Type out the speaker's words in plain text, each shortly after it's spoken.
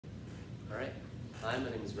All right. Hi, my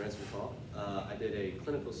name is Ransom McCall. I did a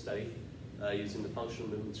clinical study using the functional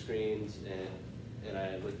movement screens, and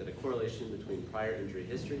I looked at a correlation between prior injury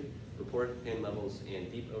history, reported pain levels, and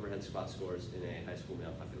deep overhead squat scores in a high school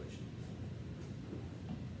male population.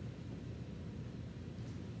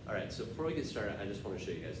 All right, so before we get started, I just want to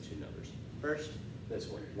show you guys two numbers. First, this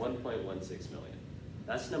one, 1.16 million.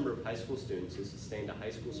 That's the number of high school students who sustained a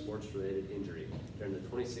high school sports-related injury during the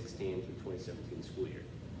 2016 through 2017 school year.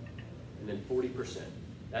 And then 40%.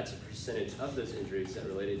 That's a percentage of those injuries that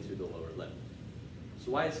related to the lower limb.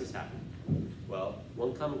 So why is this happening? Well,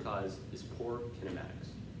 one common cause is poor kinematics.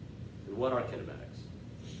 And what are kinematics?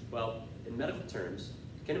 Well, in medical terms,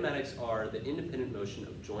 kinematics are the independent motion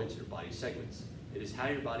of joints or body segments. It is how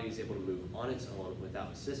your body is able to move on its own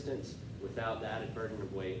without assistance, without the added burden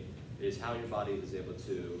of weight. It is how your body is able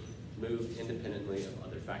to move independently of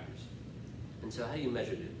other factors. And so how do you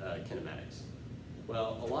measure kinematics?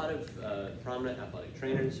 Well, a lot of prominent athletic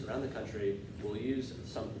trainers around the country will use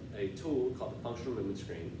a tool called the functional movement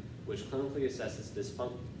screen, which clinically assesses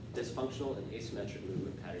dysfunctional and asymmetric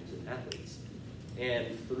movement patterns in athletes.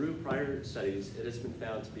 And through prior studies, it has been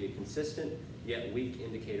found to be a consistent yet weak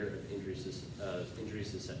indicator of injury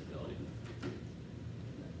susceptibility.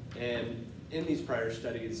 And in these prior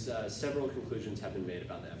studies, several conclusions have been made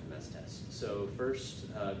about the FMS test. So first,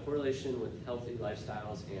 correlation with healthy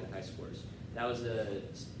lifestyles and high scores. That was a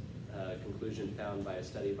conclusion found by a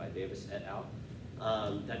study by Davis et al.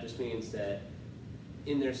 That just means that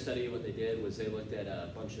in their study, what they did was they looked at a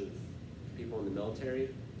bunch of people in the military,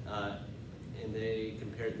 and they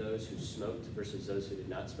compared those who smoked versus those who did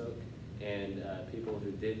not smoke. And people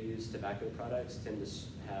who did use tobacco products tend to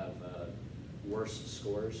have worse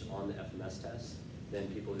scores on the FMS test than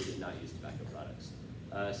people who did not use tobacco products.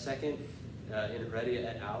 Second, in Heredia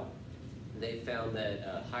et al., they found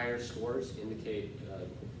that higher scores indicate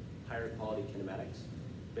higher quality kinematics.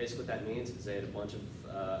 Basically what that means is they had a bunch of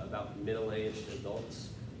about middle-aged adults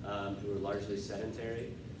who were largely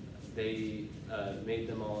sedentary. They made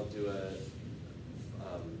them all do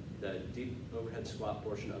the deep overhead squat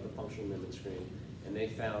portion of the functional movement screen, and they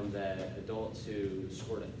found that adults who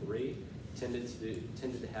scored a 3 tended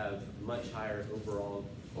to have much higher overall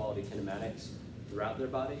quality kinematics throughout their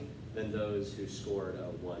body than those who scored a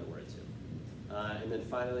 1 or a 2. And then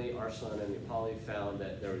finally, Arslan and Nepali found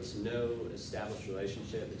that there was no established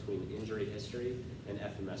relationship between injury history and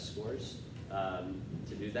FMS scores.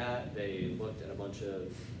 To do that, they looked at a bunch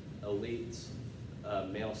of elite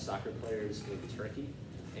male soccer players in Turkey,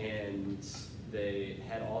 and they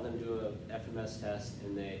had all of them do a FMS test,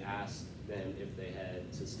 and they asked them if they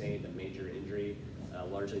had sustained a major injury,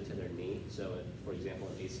 largely to their knee, so for example,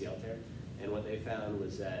 an ACL tear. And what they found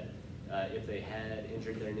was that if they had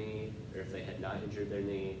injured their knee or if they had not injured their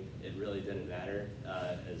knee, it really didn't matter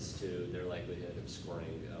as to their likelihood of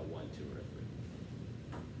scoring a 1, 2, or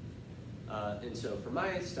a 3. And so for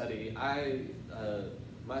my study,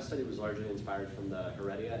 my study was largely inspired from the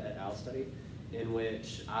Heredia et al. Study, in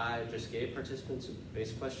which I just gave participants a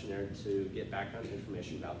basic questionnaire to get background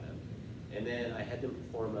information about them. And then I had them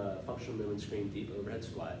perform a functional movement screen deep overhead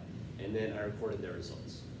squat, and then I recorded their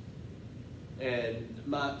results. And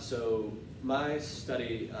my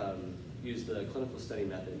study used the clinical study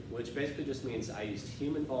method, which basically just means I used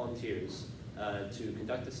human volunteers to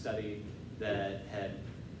conduct a study that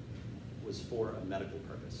was for a medical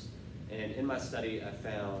purpose. And in my study,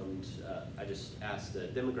 I just asked the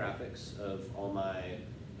demographics of all my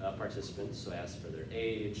participants. So I asked for their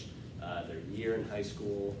age, their year in high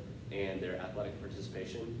school, and their athletic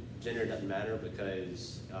participation. Gender doesn't matter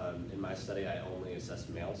because in my study, I only assessed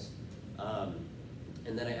males.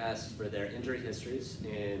 And then I asked for their injury histories,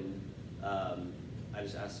 and I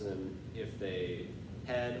just asked them if they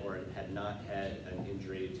had or had not had an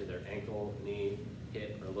injury to their ankle, knee,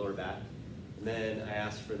 hip, or lower back. And then I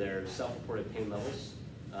asked for their self-reported pain levels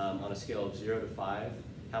on a scale of 0 to 5,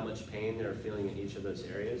 how much pain they were feeling in each of those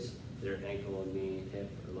areas, their ankle, knee, hip,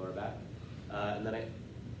 or lower back. And then I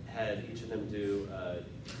had each of them do a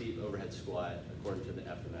deep overhead squat according to the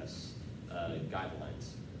FMS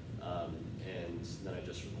guidelines. And then I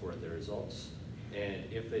just recorded their results. And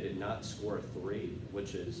if they did not score a 3,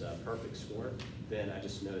 which is a perfect score, then I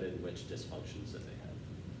just noted which dysfunctions that they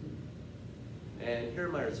had. And here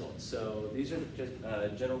are my results. So these are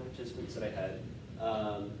the general participants that I had.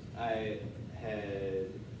 I had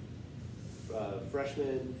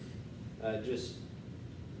freshmen, just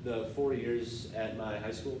the 4 years at my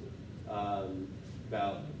high school.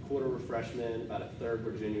 About a quarter were freshmen, about a third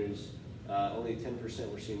were juniors, only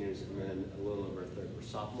 10% were seniors, and then a little over a third were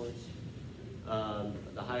sophomores.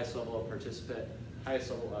 The highest level of participant highest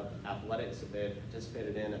level of athletics that they had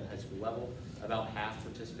participated in at the high school level. About half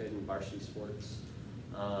participated in varsity sports.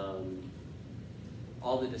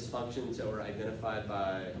 All the dysfunctions that were identified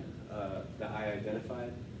by, that I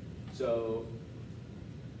identified. So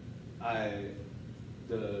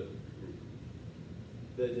the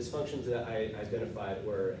dysfunctions that I identified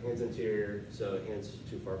were hands anterior, so hands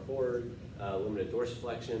too far forward, limited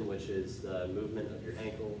dorsiflexion, which is the movement of your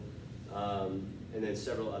ankle, and then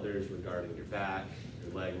several others regarding your back,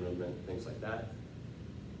 your leg movement, things like that.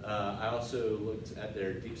 I also looked at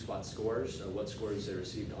their deep squat scores, what scores they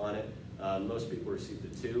received on it. Most people received a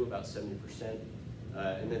 2, about 70%.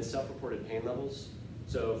 And then self-reported pain levels.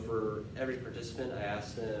 So for every participant, I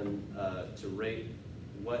asked them to rate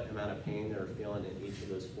what amount of pain they were feeling in each of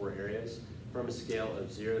those 4 areas from a scale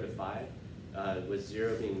of 0 to 5, with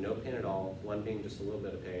 0 being no pain at all, 1 being just a little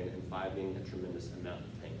bit of pain, and 5 being a tremendous amount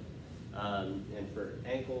of pain. And for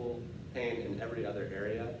ankle pain in every other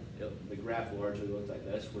area, the graph largely looked like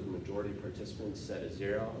this, where the majority of participants said a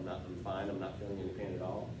 0, I'm fine, I'm not feeling any pain at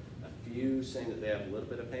all. A few saying that they have a little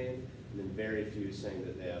bit of pain, and then very few saying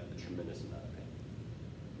that they have a tremendous amount of pain.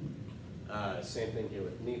 Same thing here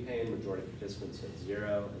with knee pain, majority of participants said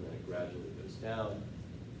 0, and then it gradually goes down.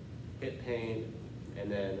 Hip pain,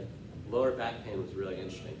 and then lower back pain was really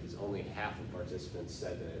interesting because only half of participants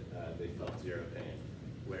said that they felt 0 pain,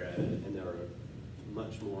 whereas, and there were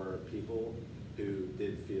much more people who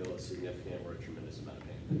did feel a significant or a tremendous amount of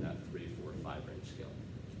pain in that 3, 4, 5 range scale.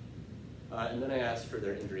 And then I asked for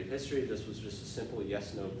their injury history. This was just a simple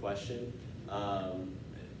yes/no question.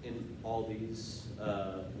 In all these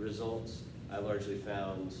results, I largely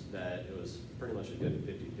found that it was pretty much a good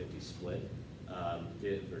 50-50 split,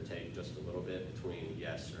 give or take just a little bit between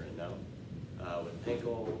yes or a no. With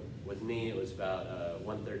ankle, with knee, it was about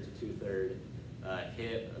 1/3 to 2/3.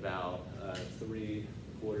 Hip, about 3/4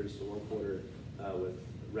 to 1/4, with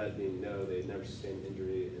red being no, they had never sustained an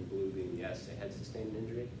injury, and blue being yes, they had sustained an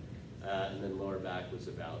injury. And then lower back was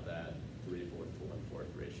about that 3/4 to 1/4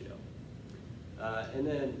 ratio. And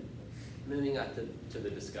then moving on to the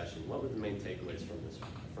discussion, what were the main takeaways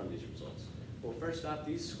from these results? Well, first off,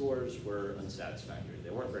 these scores were unsatisfactory. They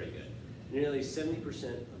weren't very good. Nearly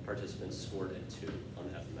 70% of participants scored a 2 on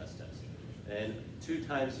the FMS test. And 2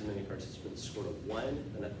 times as many participants scored a 1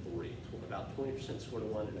 and a 3. About 20% scored a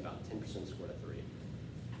 1 and about 10% scored a 3.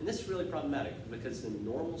 And this is really problematic because the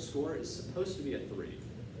normal score is supposed to be a 3.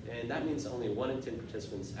 And that means only 1 in 10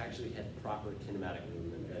 participants actually had proper kinematic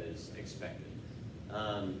movement that is expected.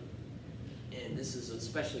 And this is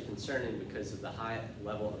especially concerning because of the high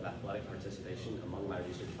level of athletic participation among my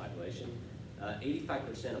research population.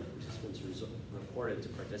 85% of participants reported to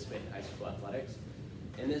participate in high school athletics.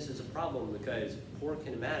 And this is a problem because poor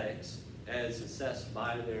kinematics, as assessed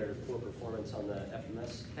by their poor performance on the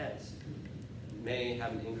FMS test, may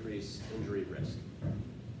have an increased injury risk.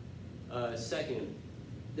 Second,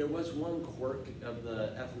 there was one quirk of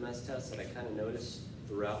the FMS test that I kind of noticed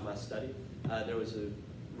throughout my study. There was a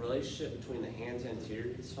relationship between the hands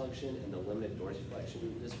anterior dysfunction and the limited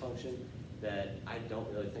dorsiflexion dysfunction that I don't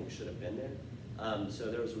really think should have been there. So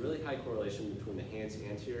there was a really high correlation between the hands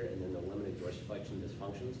anterior and then the limited dorsiflexion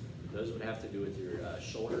dysfunctions. Those would have to do with your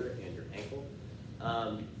shoulder and your ankle.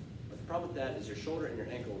 But the problem with that is your shoulder and your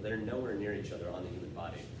ankle, they're nowhere near each other on the human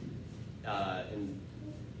body. And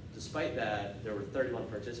despite that, there were 31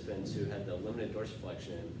 participants who had the limited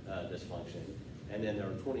dorsiflexion dysfunction, and then there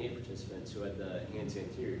were 28 participants who had the hands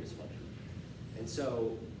anterior dysfunction. And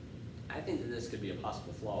so I think that this could be a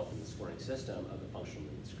possible flaw within the scoring system of the functional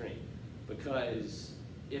movement screen. Because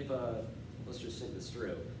let's just think this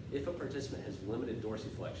through, if a participant has limited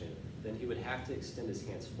dorsiflexion, then he would have to extend his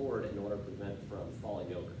hands forward in order to prevent from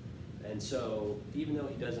falling over. And so even though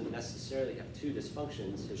he doesn't necessarily have 2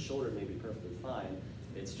 dysfunctions, his shoulder may be perfectly fine,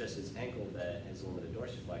 it's just his ankle that has limited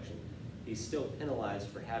dorsiflexion, he's still penalized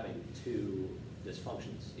for having 2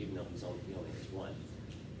 dysfunctions, even though he only has 1.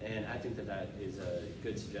 And I think that that is a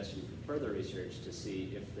good suggestion for further research to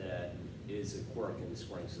see if that is a quirk in the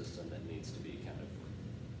scoring system that needs to be accounted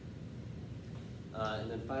for. And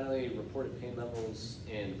then finally, reported pain levels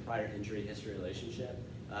and prior injury history relationship.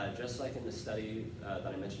 Just like in the study that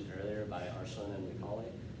I mentioned earlier by Arslan and Macaulay,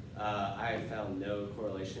 I have found no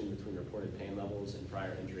correlation between reported pain levels and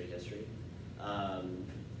prior injury history.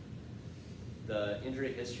 The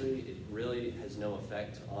injury history, it really has no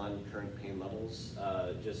effect on current pain levels.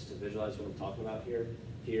 Just to visualize what I'm talking about here,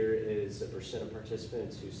 here is a percent of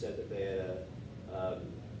participants who said that they had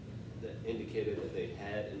that indicated that they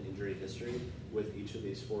had an injury history with each of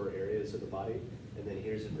these 4 areas of the body. And then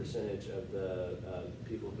here's a percentage of the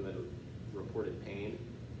people who had reported pain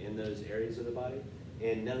in those areas of the body.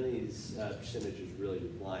 and none of these percentages really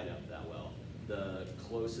line up that well. The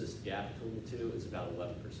closest gap between the two is about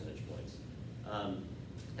 11 percentage points.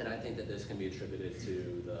 And I think that this can be attributed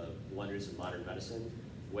to the wonders of modern medicine,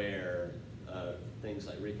 where things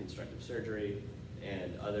like reconstructive surgery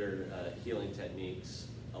and other healing techniques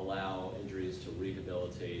allow injuries to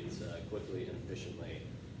rehabilitate quickly and efficiently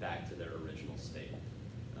back to their original state.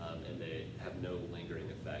 And they have no lingering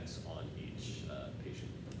effects on each patient.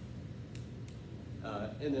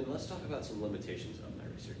 And then let's talk about some limitations of my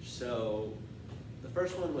research. So the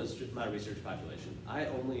first one was my research population. I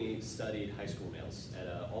only studied high school males at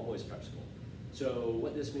an all-boys prep school. So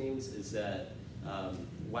what this means is that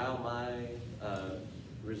while my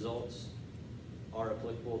results are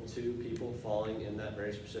applicable to people falling in that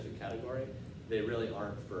very specific category, they really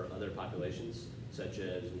aren't for other populations, such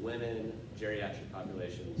as women, geriatric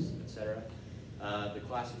populations, etc. The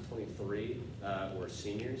class of 23 were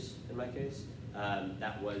seniors in my case.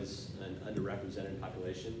 That was an underrepresented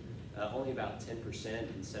population. Only about 10%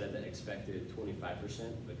 instead of the expected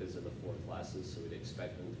 25% because of the 4 classes, so we'd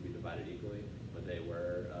expect them to be divided equally, but they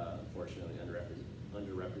were unfortunately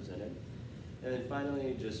underrepresented. And then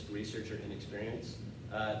finally, just researcher inexperience.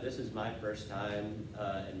 This is my first time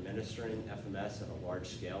administering FMS at a large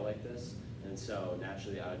scale like this, and so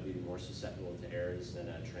naturally I would be more susceptible to errors than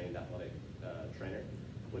a trained athletic trainer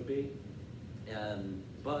would be.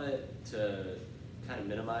 But to kind of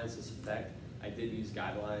minimize this effect, I did use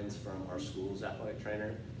guidelines from our school's athletic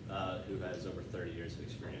trainer, who has over 30 years of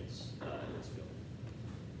experience in this field.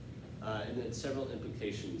 And then several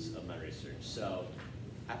implications of my research. So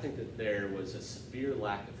I think that there was a severe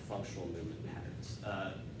lack of functional movement patterns.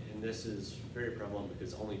 And this is very prevalent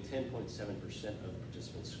because only 10.7% of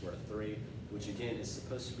participants scored a 3, which again is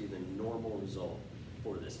supposed to be the normal result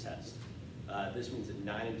for this test. This means that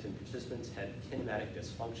 9 in 10 participants had kinematic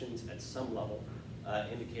dysfunctions at some level,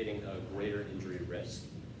 indicating a greater injury risk.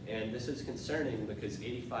 And this is concerning because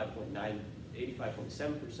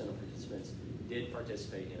 85.7% of participants did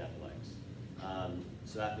participate in athletics.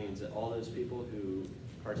 So that means that all those people who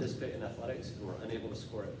participate in athletics and were unable to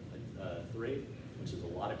score a 3, which is a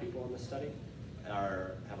lot of people in this study,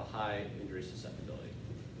 have a high injury susceptibility.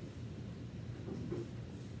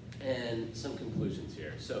 And some conclusions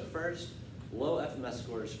here. So first, low FMS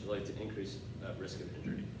scores relate to increased risk of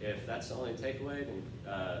injury. If that's the only takeaway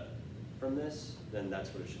from this, then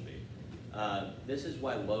that's what it should be. This is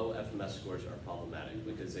why low FMS scores are problematic,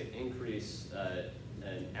 because they increase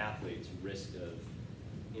an athlete's risk of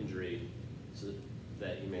injury so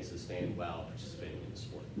that he may sustain while participating in the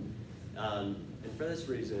sport. And for this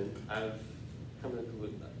reason, I've come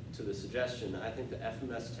to the suggestion that I think the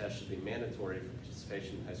FMS test should be mandatory for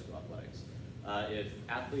participation in high school athletics. If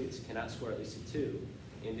athletes cannot score at least a 2,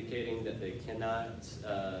 indicating that they cannot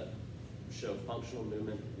show functional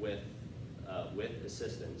movement with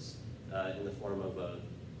assistance in the form of a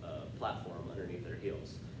platform underneath their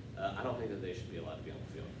heels, I don't think that they should be allowed to be on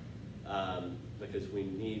the field because we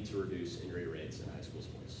need to reduce injury rates in high school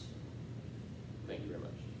sports. Thank you very much.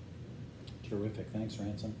 Terrific, thanks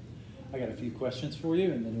Ransom. I got a few questions for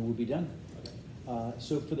you and then we'll be done. Okay.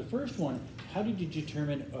 So for the first one, how did you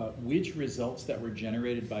determine which results that were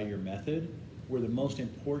generated by your method were the most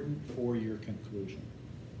important for your conclusion?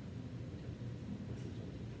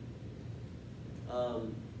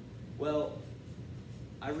 Well,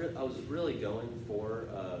 I was really going for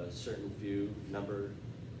a certain few number.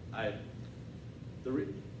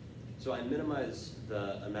 So I minimized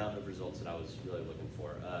the amount of results that I was really looking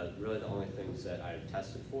for. Really the only things that I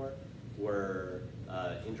tested for were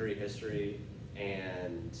injury history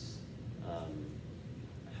and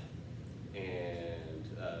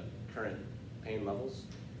current pain levels.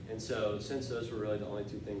 And so since those were really the only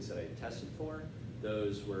 2 things that I tested for,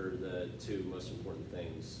 those were the 2 most important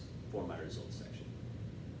things for my results section.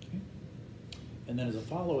 Okay. And then as a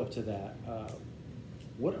follow-up to that,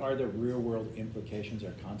 what are the real-world implications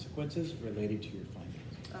or consequences related to your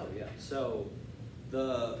findings? Oh yeah, so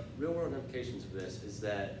the real-world implications of this is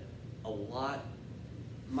that my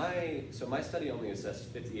study only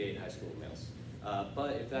assessed 58 high school males,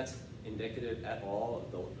 but if that's indicative at all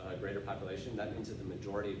of the greater population, that means that the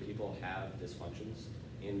majority of people have dysfunctions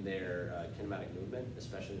in their kinematic movement,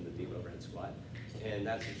 especially in the deep overhead squat. And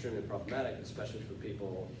that's extremely problematic, especially for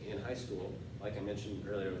people in high school. Like I mentioned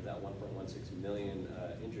earlier with that 1.16 million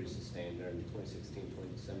injuries sustained during the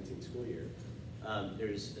 2016-2017 school year,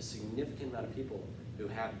 there's a significant amount of people who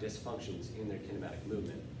have dysfunctions in their kinematic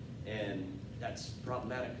movement. And that's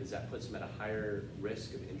problematic because that puts them at a higher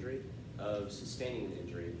risk of injury, of sustaining an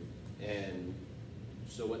injury. And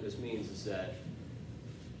so what this means is that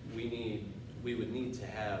we need we would need to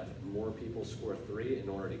have more people score 3 in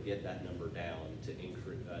order to get that number down to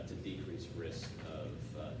decrease risk of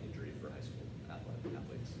injury for high school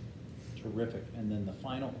athletes. Terrific. And then the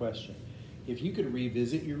final question. If you could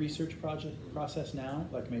revisit your research project process now,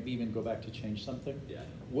 like maybe even go back to change something, Yeah.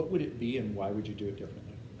 what would it be and why would you do it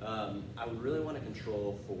differently? I would really want to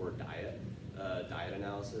control for diet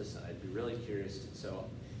analysis. I'd be really curious.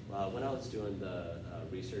 When I was doing the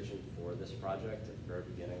researching for this project at the very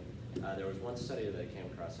beginning, there was one study that I came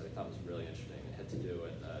across that I thought was really interesting. It had to do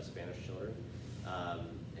with Spanish children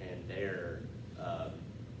and their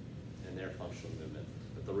functional movement.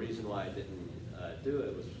 But the reason why I didn't do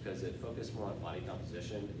it was because it focused more on body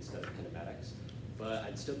composition instead of kinematics. But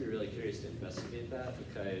I'd still be really curious to investigate that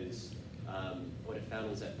because what it found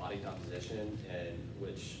was that body composition, and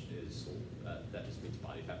which is that just means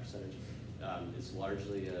body fat percentage, is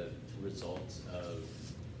largely a result of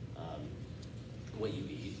what you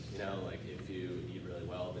eat. You know, like if you eat really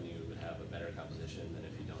well, then you would have a better composition than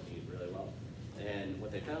if you don't eat really well. And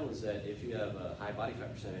what they found was that if you have a high body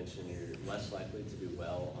fat percentage, then you're less likely to do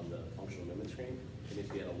well on the functional movement screen. And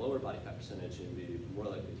if you had a lower body fat percentage, you'd be more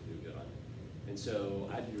likely to do good on it. And so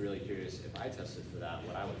I'd be really curious if I tested for that,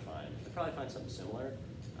 what I would find. I'd probably find something similar,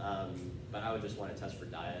 but I would just want to test for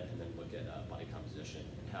diet and then look at body